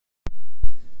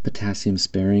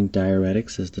Potassium-sparing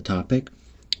diuretics is the topic,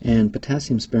 and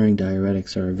potassium-sparing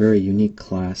diuretics are a very unique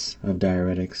class of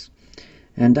diuretics.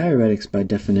 And diuretics, by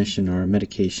definition, are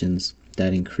medications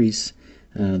that increase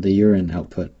the urine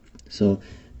output. So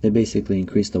they basically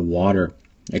increase the water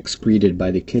excreted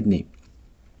by the kidney.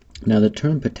 Now the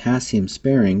term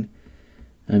potassium-sparing,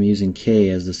 I'm using K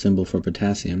as the symbol for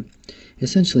potassium,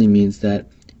 essentially means that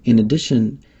in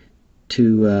addition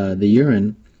to the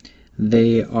urine,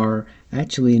 they are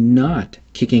actually not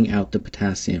kicking out the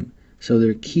potassium. So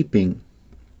they're keeping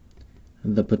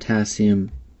the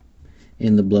potassium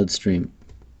in the bloodstream.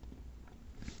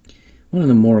 One of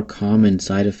the more common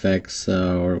side effects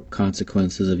or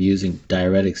consequences of using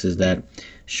diuretics is that,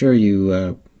 sure,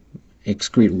 you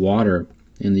excrete water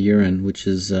in the urine, which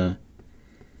is to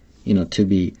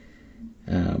be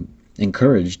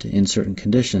encouraged in certain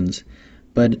conditions,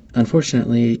 but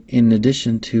unfortunately, in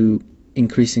addition to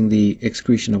increasing the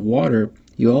excretion of water,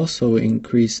 you also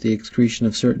increase the excretion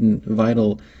of certain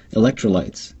vital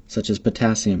electrolytes, such as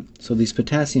potassium. So these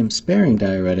potassium-sparing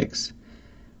diuretics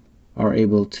are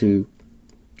able to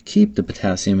keep the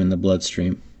potassium in the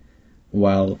bloodstream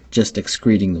while just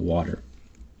excreting the water.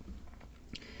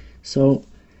 So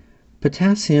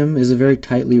potassium is a very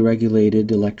tightly regulated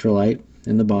electrolyte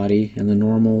in the body, and the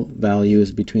normal value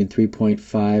is between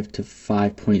 3.5 to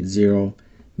 5.0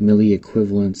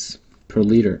 milliequivalents per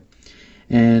liter.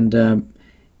 And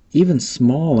even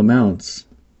small amounts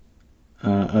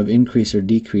of increase or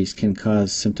decrease can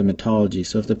cause symptomatology.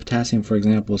 So if the potassium, for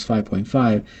example, is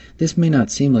 5.5, this may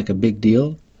not seem like a big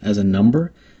deal as a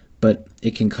number, but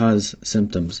it can cause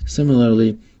symptoms.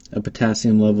 Similarly, a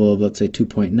potassium level of, let's say,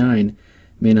 2.9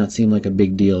 may not seem like a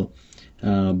big deal,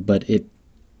 but it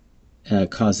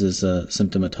causes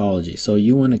symptomatology. So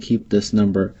you want to keep this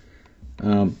number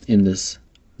in this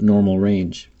normal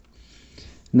range.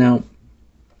 Now,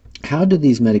 how do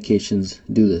these medications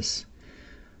do this?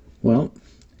 Well,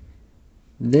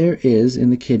 there is in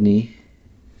the kidney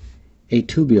a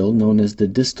tubule known as the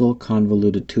distal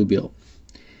convoluted tubule.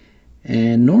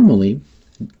 And normally,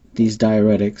 these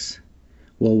diuretics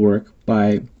will work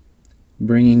by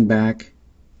bringing back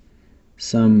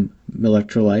some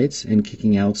electrolytes and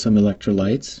kicking out some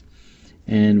electrolytes,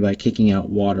 and by kicking out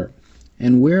water.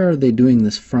 And where are they doing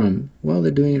this from? Well,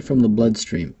 they're doing it from the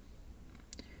bloodstream.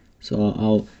 So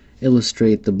I'll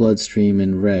illustrate the bloodstream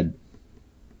in red.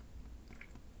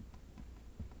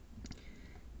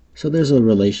 So there's a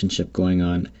relationship going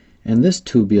on, and this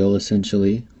tubule,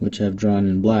 essentially, which I've drawn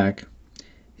in black,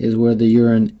 is where the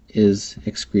urine is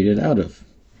excreted out of.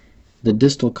 The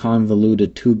distal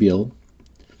convoluted tubule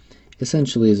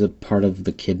essentially is a part of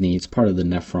the kidney. It's part of the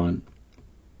nephron.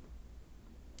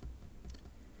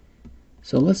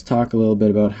 So let's talk a little bit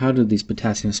about how do these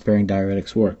potassium-sparing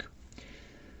diuretics work.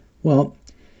 Well,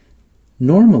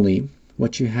 normally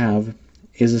what you have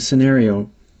is a scenario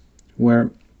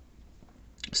where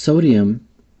sodium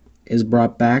is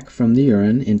brought back from the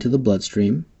urine into the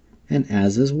bloodstream, and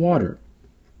as is water,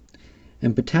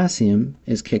 and potassium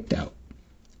is kicked out.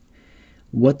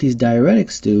 What these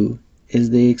diuretics do is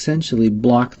they essentially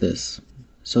block this,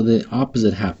 so the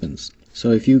opposite happens.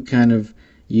 So if you kind of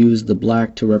use the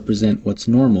black to represent what's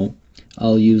normal,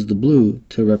 I'll use the blue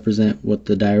to represent what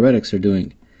the diuretics are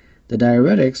doing. The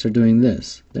diuretics are doing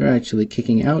this. They're actually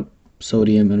kicking out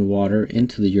sodium and water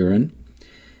into the urine,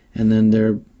 and then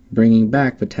they're bringing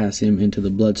back potassium into the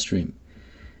bloodstream.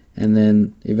 And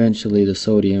then eventually the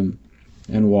sodium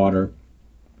and water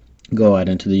go out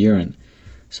into the urine.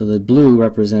 So the blue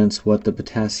represents what the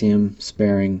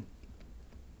potassium-sparing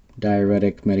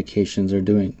diuretic medications are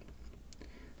doing.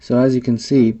 So as you can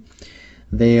see,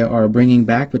 they are bringing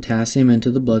back potassium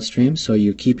into the bloodstream, so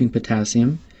you're keeping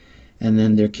potassium, and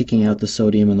then they're kicking out the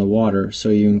sodium and the water, so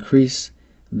you increase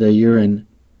the urine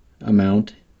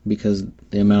amount because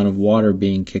the amount of water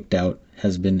being kicked out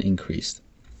has been increased.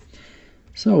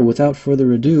 So without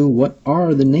further ado, what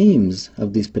are the names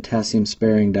of these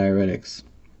potassium-sparing diuretics?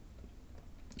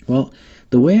 Well,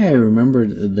 the way I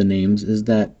remembered the names is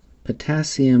that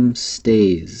potassium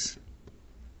stays.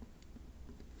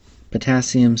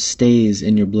 Potassium stays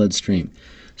in your bloodstream.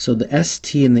 So the S,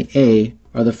 T, and the A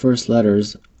are the first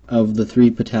letters of the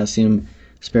three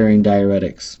potassium-sparing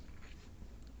diuretics.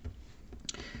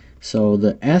 So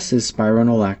the S is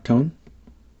spironolactone,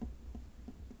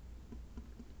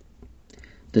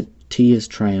 the T is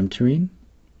triamterene,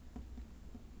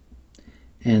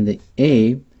 and the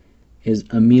A is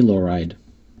amiloride.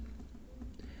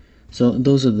 So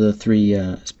those are the three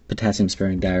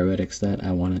potassium-sparing diuretics that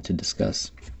I wanted to discuss.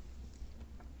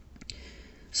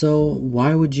 So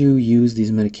why would you use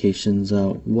these medications?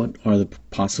 What are the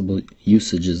possible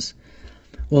usages?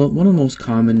 Well, one of the most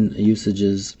common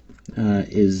usages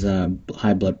is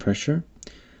high blood pressure.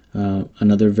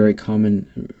 Another very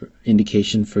common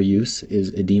indication for use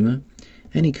is edema.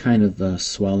 Any kind of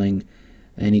swelling,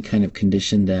 any kind of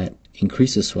condition that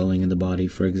increases swelling in the body,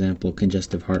 for example,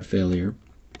 congestive heart failure.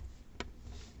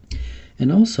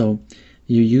 And also,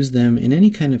 you use them in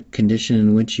any kind of condition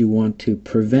in which you want to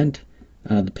prevent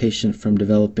the patient from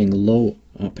developing low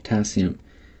potassium.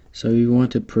 So if you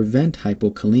want to prevent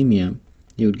hypokalemia,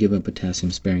 you would give a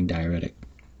potassium-sparing diuretic.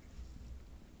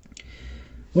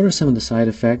 What are some of the side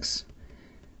effects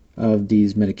of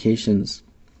these medications?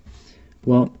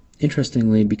 Well,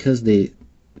 interestingly, because they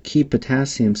keep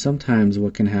potassium, sometimes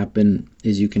what can happen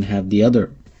is you can have the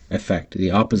other effect,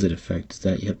 the opposite effect, is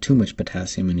that you have too much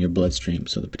potassium in your bloodstream,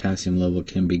 so the potassium level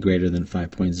can be greater than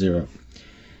 5.0.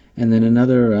 And then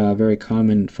another very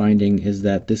common finding is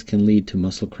that this can lead to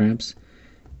muscle cramps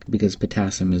because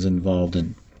potassium is involved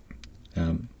in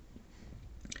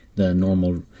the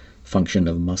normal function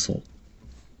of muscle.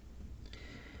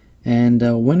 And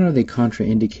when are they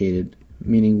contraindicated?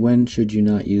 Meaning, when should you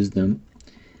not use them?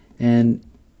 And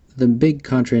the big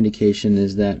contraindication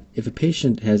is that if a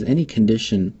patient has any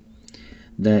condition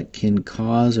that can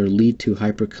cause or lead to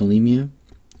hyperkalemia,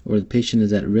 or the patient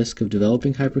is at risk of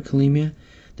developing hyperkalemia,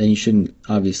 then you shouldn't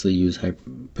obviously use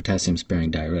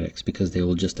potassium-sparing diuretics because they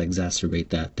will just exacerbate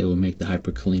that. They will make the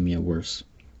hyperkalemia worse.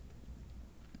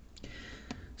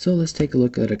 So let's take a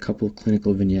look at a couple of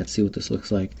clinical vignettes, see what this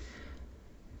looks like.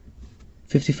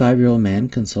 55-year-old man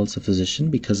consults a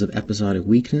physician because of episodic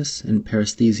weakness and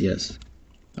paresthesias.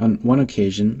 On one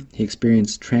occasion, he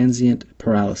experienced transient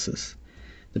paralysis.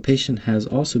 The patient has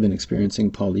also been experiencing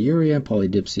polyuria and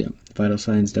polydipsia. Vital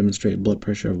signs demonstrate blood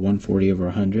pressure of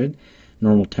 140/100,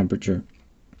 normal temperature,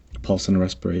 pulse and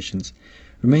respirations.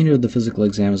 Remainder of the physical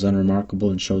exam is unremarkable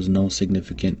and shows no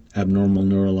significant abnormal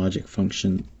neurologic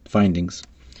function findings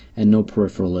and no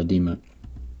peripheral edema.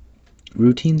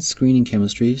 Routine screening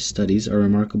chemistry studies are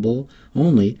remarkable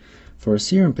only for a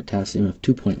serum potassium of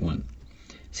 2.1.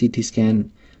 CT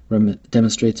scan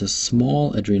demonstrates a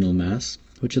small adrenal mass.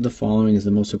 Which of the following is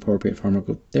the most appropriate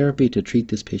pharmacotherapy to treat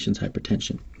this patient's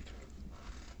hypertension?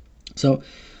 So,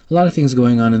 a lot of things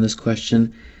going on in this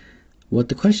question. What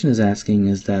the question is asking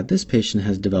is that this patient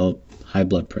has developed high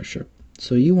blood pressure.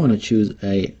 So you want to choose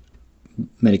a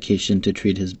medication to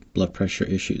treat his blood pressure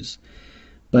issues.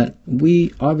 But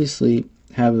we obviously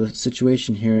have a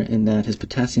situation here in that his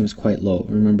potassium is quite low.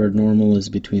 Remember, normal is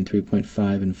between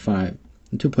 3.5 and 5,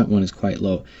 and 2.1 is quite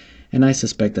low. And I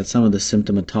suspect that some of the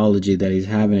symptomatology that he's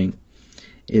having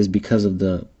is because of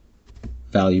the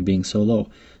value being so low.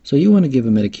 So you want to give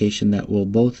a medication that will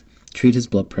both treat his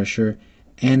blood pressure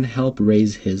and help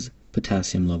raise his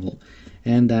potassium level.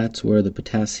 And that's where the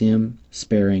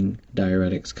potassium-sparing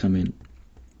diuretics come in.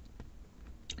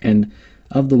 And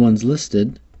of the ones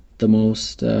listed, the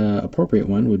most appropriate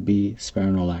one would be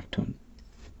spironolactone.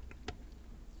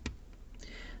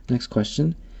 Next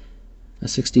question. A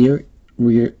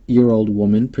 60-year-old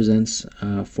woman presents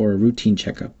for a routine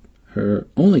checkup. Her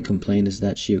only complaint is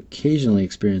that she occasionally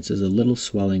experiences a little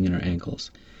swelling in her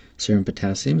ankles. Serum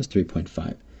potassium is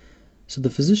 3.5. So the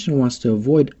physician wants to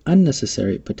avoid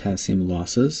unnecessary potassium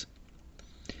losses.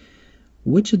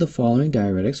 Which of the following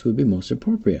diuretics would be most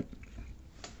appropriate?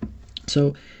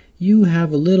 So you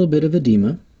have a little bit of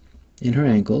edema in her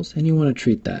ankles and you want to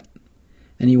treat that.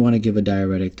 And you want to give a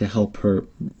diuretic to help her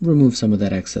remove some of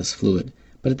that excess fluid.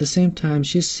 But at the same time,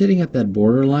 she's sitting at that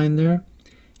borderline there.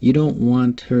 You don't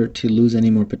want her to lose any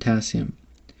more potassium.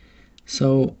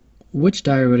 So which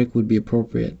diuretic would be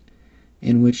appropriate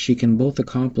in which she can both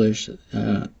accomplish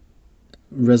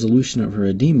resolution of her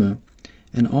edema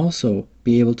and also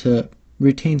be able to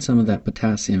retain some of that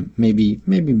potassium, maybe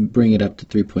bring it up to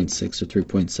 3.6 or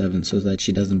 3.7 so that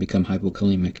she doesn't become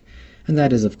hypokalemic. And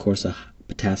that is, of course, a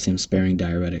potassium-sparing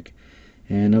diuretic.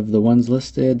 And of the ones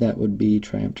listed, that would be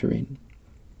triamterene.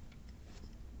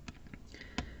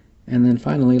 And then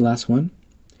finally, last one.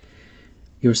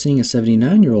 You're seeing a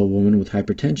 79-year-old woman with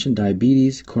hypertension,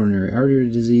 diabetes, coronary artery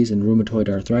disease, and rheumatoid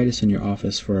arthritis in your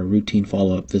office for a routine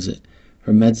follow-up visit.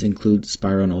 Her meds include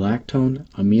spironolactone,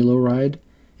 amiloride,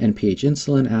 NPH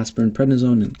insulin, aspirin,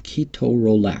 prednisone, and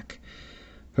ketorolac.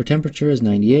 Her temperature is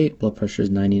 98, blood pressure is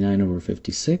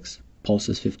 99/56, pulse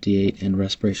is 58, and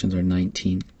respirations are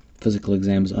 19. Physical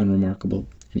exam is unremarkable.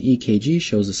 An EKG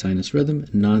shows a sinus rhythm,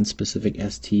 non-specific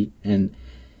ST and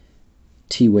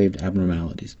T-waved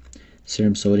abnormalities.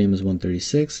 Serum sodium is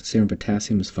 136, serum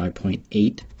potassium is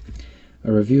 5.8.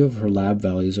 A review of her lab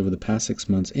values over the past 6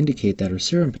 months indicate that her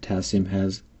serum potassium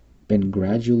has been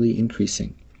gradually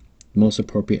increasing. The most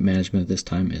appropriate management at this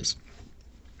time is,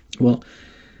 well,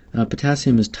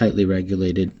 Potassium is tightly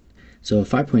regulated, so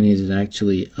 5.8 is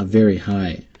actually a very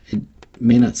high. It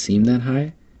may not seem that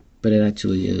high, but it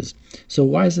actually is. So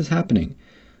why is this happening?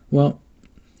 Well,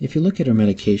 if you look at her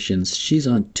medications, she's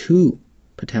on 2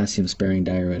 potassium-sparing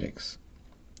diuretics.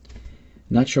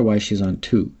 Not sure why she's on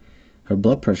 2. Her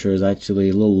blood pressure is actually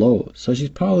a little low, so she's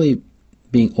probably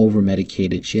being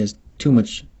over-medicated. She has too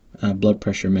much blood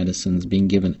pressure medicines being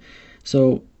given.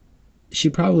 So she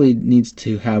probably needs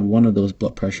to have one of those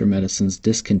blood pressure medicines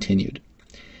discontinued.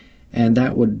 And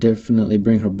that would definitely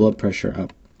bring her blood pressure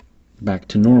up back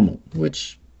to normal,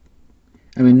 which,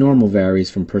 I mean, normal varies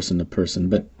from person to person,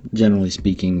 but generally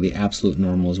speaking, the absolute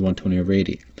normal is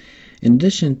 120/80. In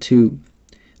addition to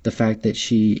the fact that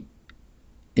she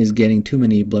is getting too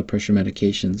many blood pressure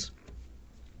medications,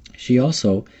 she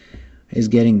also is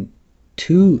getting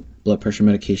 2 blood pressure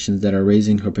medications that are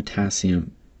raising her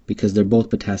potassium, because they're both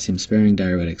potassium-sparing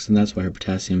diuretics, and that's why her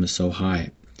potassium is so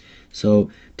high. So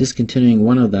discontinuing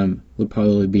one of them would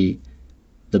probably be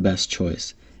the best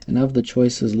choice. And of the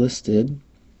choices listed,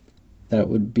 that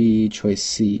would be choice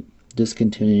C,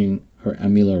 discontinuing her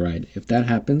amiloride. If that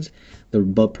happens, the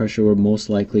blood pressure will most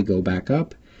likely go back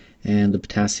up, and the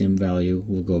potassium value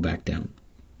will go back down.